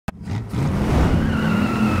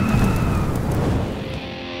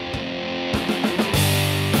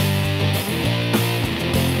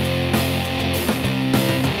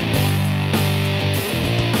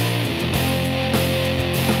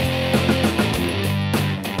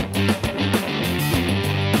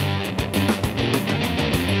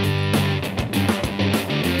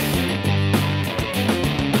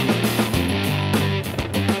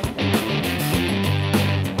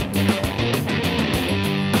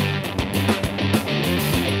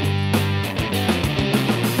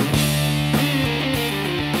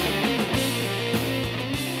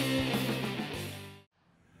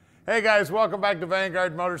Hey guys, welcome back to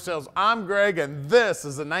Vanguard Motor Sales. I'm Greg and this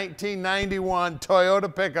is a 1991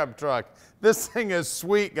 Toyota pickup truck. This thing is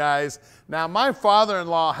sweet, guys. Now my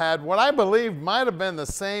father-in-law had what I believe might have been the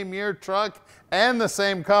same year truck and the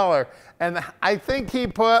same color. And I think he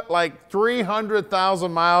put like 300,000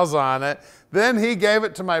 miles on it. Then he gave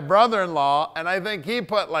it to my brother-in-law and I think he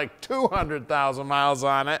put like 200,000 miles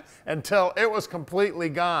on it until it was completely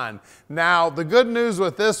gone. Now the good news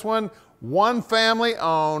with this one family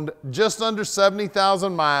owned, just under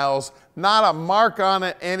 70,000 miles, not a mark on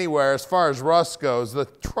it anywhere as far as rust goes. The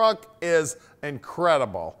truck is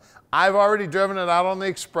incredible. I've already driven it out on the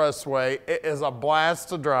expressway. It is a blast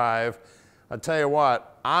to drive. I tell you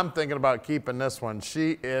what, I'm thinking about keeping this one.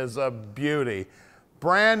 She is a beauty.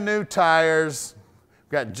 Brand new tires,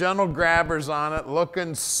 got gentle grabbers on it,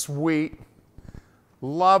 looking sweet.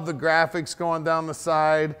 Love the graphics going down the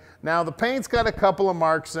side. Now the paint's got a couple of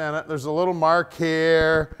marks in it. There's a little mark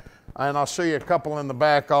here, and I'll show you a couple in the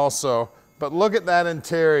back also. But look at that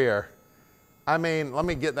interior. I mean, let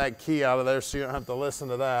me get that key out of there so you don't have to listen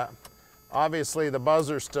to that. Obviously the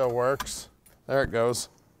buzzer still works. There it goes.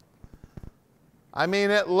 I mean,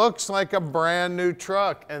 it looks like a brand new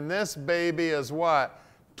truck, and this baby is what?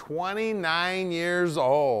 29 years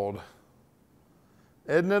old.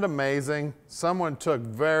 Isn't it amazing? Someone took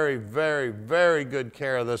very, very, very good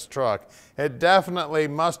care of this truck. It definitely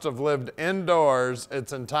must have lived indoors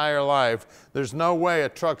its entire life. There's no way a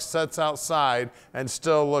truck sits outside and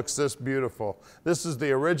still looks this beautiful. This is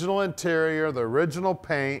the original interior, the original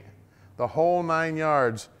paint, the whole 9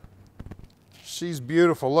 yards. She's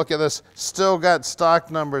beautiful. Look at this. Still got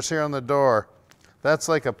stock numbers here on the door. That's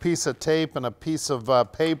like a piece of tape and a piece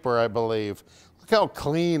of paper, I believe. Look how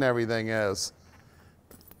clean everything is.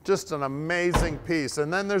 Just an amazing piece.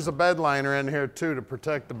 And then there's a bed liner in here too to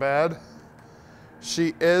protect the bed.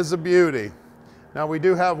 She is a beauty. Now we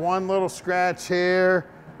do have one little scratch here.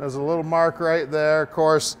 There's a little mark right there. Of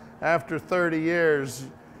course, after 30 years,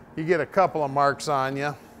 you get a couple of marks on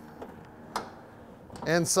you.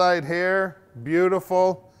 Inside here,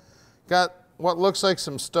 beautiful. Got what looks like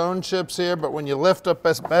some stone chips here, but when you lift up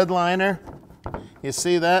this bed liner, you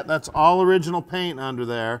see that? That's all original paint under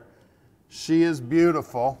there. She is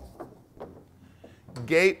beautiful.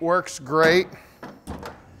 Gate works great.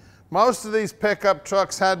 Most of these pickup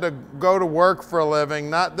trucks had to go to work for a living,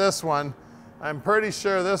 not this one. I'm pretty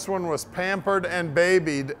sure this one was pampered and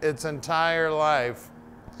babied its entire life.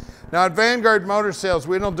 Now at Vanguard Motor Sales,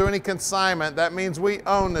 we don't do any consignment. That means we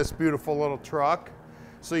own this beautiful little truck.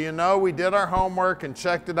 So you know we did our homework and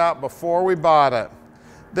checked it out before we bought it.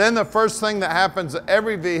 Then the first thing that happens to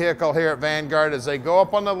every vehicle here at Vanguard is they go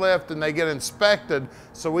up on the lift and they get inspected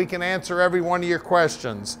so we can answer every one of your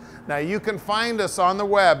questions. Now you can find us on the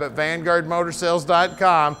web at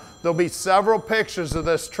vanguardmotorsales.com. There'll be several pictures of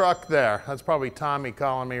this truck there. That's probably Tommy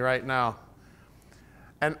calling me right now.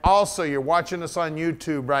 And also you're watching us on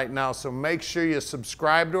YouTube right now, so make sure you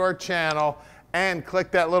subscribe to our channel and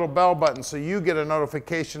click that little bell button so you get a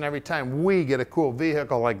notification every time we get a cool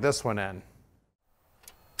vehicle like this one in.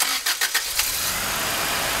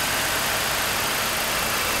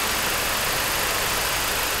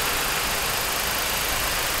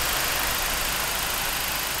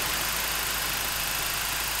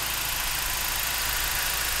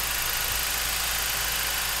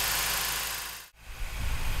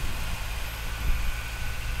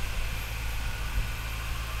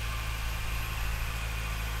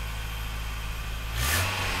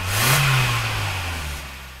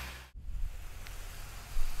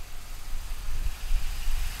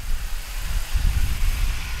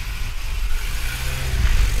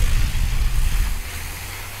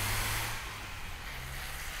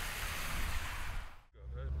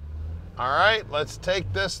 All right, let's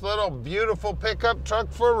take this little beautiful pickup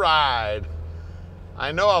truck for a ride.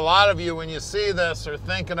 I know a lot of you, when you see this, are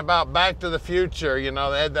thinking about Back to the Future. You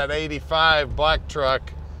know, they had that 85 black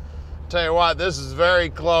truck. Tell you what, this is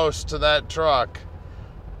very close to that truck.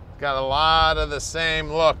 Got a lot of the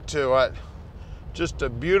same look to it. Just a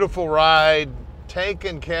beautiful ride,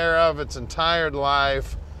 taken care of its entire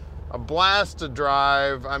life. A blast to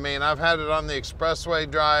drive. I mean, I've had it on the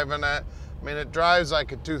expressway driving it. I mean, it drives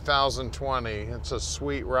like a 2020. It's a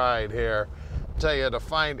sweet ride here. I tell you, to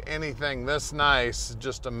find anything this nice,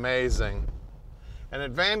 just amazing. And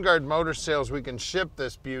at Vanguard Motor Sales, we can ship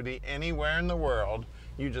this beauty anywhere in the world.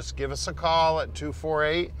 You just give us a call at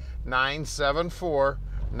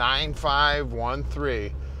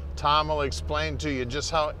 248-974-9513. Tom will explain to you just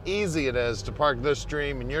how easy it is to park this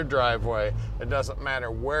dream in your driveway. It doesn't matter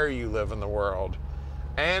where you live in the world.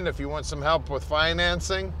 And if you want some help with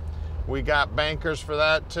financing, we got bankers for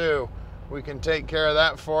that too. We can take care of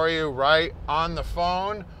that for you right on the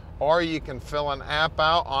phone, or you can fill an app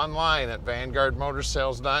out online at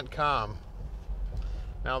vanguardmotorsales.com.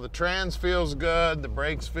 Now the trans feels good, the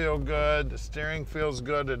brakes feel good, the steering feels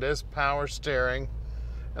good. It is power steering,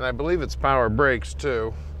 and I believe it's power brakes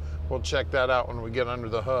too. We'll check that out when we get under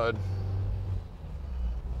the hood.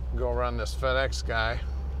 Go around this FedEx guy.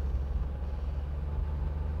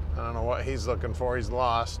 I don't know what he's looking for, he's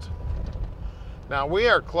lost. Now we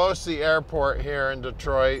are close to the airport here in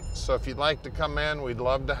Detroit, so if you'd like to come in, we'd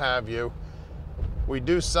love to have you. We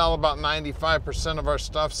do sell about 95% of our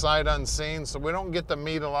stuff sight unseen, so we don't get to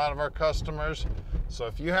meet a lot of our customers. So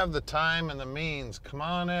if you have the time and the means, come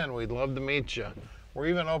on in, we'd love to meet you. We're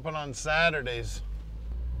even open on Saturdays.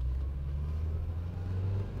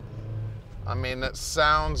 I mean, it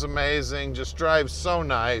sounds amazing, just drives so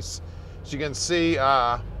nice. As you can see,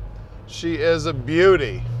 she is a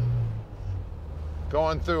beauty.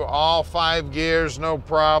 Going through all 5 gears, no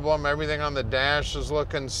problem. Everything on the dash is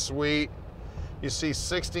looking sweet. You see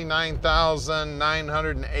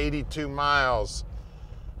 69,982 miles.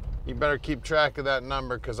 You better keep track of that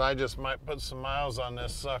number, because I just might put some miles on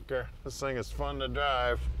this sucker. This thing is fun to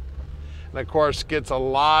drive. And of course, gets a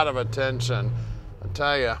lot of attention. I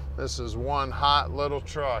tell you, this is one hot little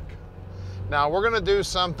truck. Now we're gonna do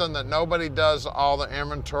something that nobody does all the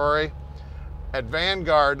inventory. At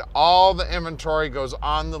Vanguard, all the inventory goes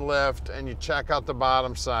on the lift, and you check out the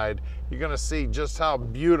bottom side. You're gonna see just how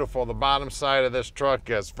beautiful the bottom side of this truck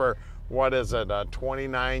is for, what is it,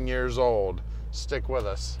 29 years old. Stick with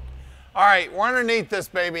us. All right, we're underneath this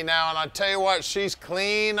baby now, and I'll tell you what, she's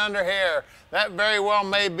clean under here. That very well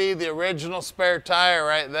may be the original spare tire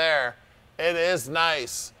right there. It is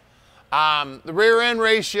nice. The rear end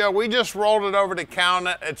ratio, we just rolled it over to count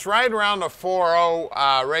it. It's right around a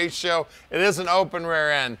 4.0 ratio. It is an open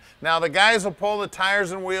rear end. Now the guys will pull the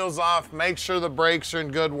tires and wheels off, make sure the brakes are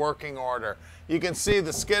in good working order. You can see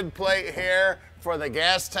the skid plate here for the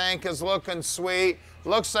gas tank is looking sweet.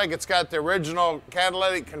 Looks like it's got the original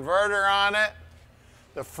catalytic converter on it.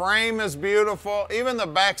 The frame is beautiful. Even the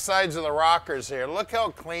back sides of the rockers here, look how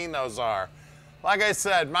clean those are. Like I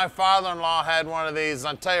said, my father-in-law had one of these.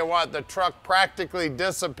 I'll tell you what, the truck practically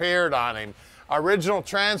disappeared on him. Original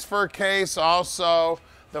transfer case also,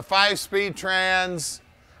 the 5-speed trans,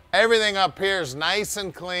 everything up here is nice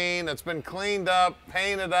and clean. It's been cleaned up,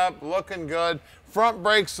 painted up, looking good. Front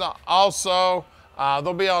brakes also,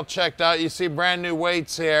 they'll be all checked out. You see brand new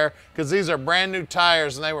weights here, because these are brand new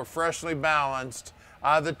tires and they were freshly balanced.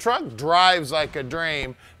 The truck drives like a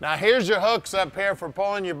dream. Now here's your hooks up here for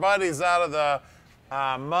pulling your buddies out of the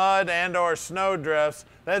mud and or snow drifts.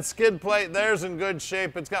 That skid plate there's in good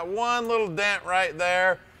shape. It's got one little dent right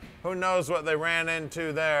there. Who knows what they ran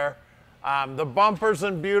into there. The bumper's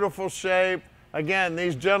in beautiful shape. Again,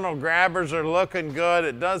 these general grabbers are looking good.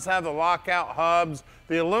 It does have the lockout hubs.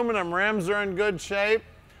 The aluminum rims are in good shape.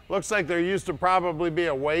 Looks like there used to probably be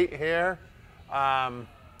a weight here.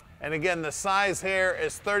 And again, the size here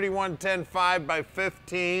is 3110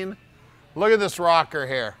 5x15. Look at this rocker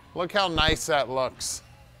here. Look how nice that looks.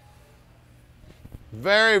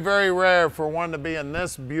 Very, very rare for one to be in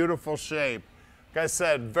this beautiful shape. Like I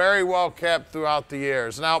said, very well kept throughout the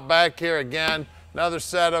years. And out back here again, another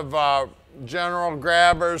set of general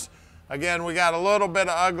grabbers. Again, we got a little bit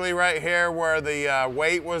of ugly right here where the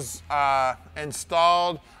weight was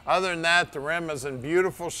installed. Other than that, the rim is in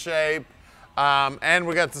beautiful shape. And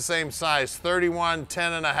we got the same size, 31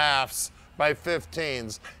 10.5s by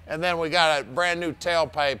 15s. And then we got a brand new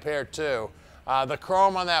tailpipe here too. The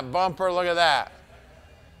chrome on that bumper, look at that.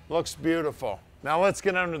 Looks beautiful. Now let's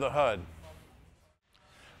get under the hood.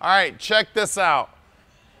 All right, check this out.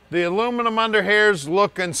 The aluminum under here's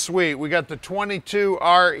looking sweet. We got the 22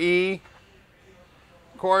 RE,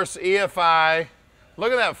 of course EFI.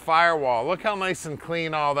 Look at that firewall. Look how nice and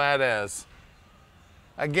clean all that is.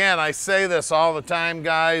 Again, I say this all the time,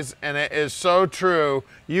 guys, and it is so true.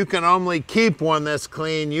 You can only keep one this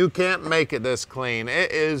clean. You can't make it this clean.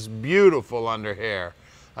 It is beautiful under here.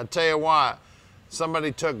 I'll tell you what,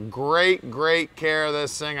 somebody took great, great care of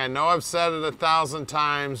this thing. I know I've said it 1,000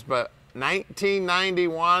 times, but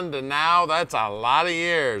 1991 to now, that's a lot of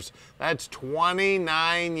years. That's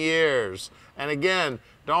 29 years. And again,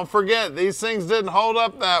 don't forget, these things didn't hold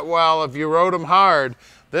up that well if you rode them hard.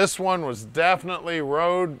 This one was definitely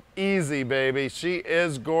rode easy, baby. She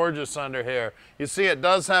is gorgeous under here. You see it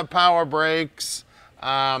does have power brakes.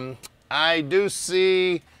 I do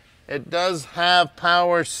see it does have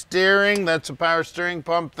power steering. That's a power steering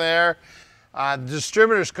pump there.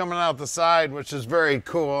 Distributors coming out the side, which is very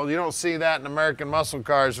cool. You don't see that in American muscle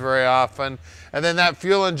cars very often. And then that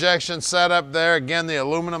fuel injection setup there, again, the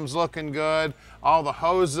aluminum's looking good. All the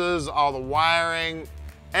hoses, all the wiring,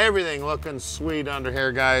 everything looking sweet under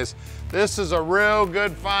here, guys. This is a real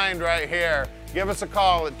good find right here. Give us a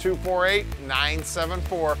call at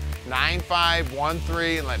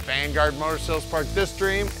 248-974-9513 and let Vanguard Motor Sales park this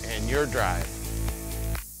dream in your drive.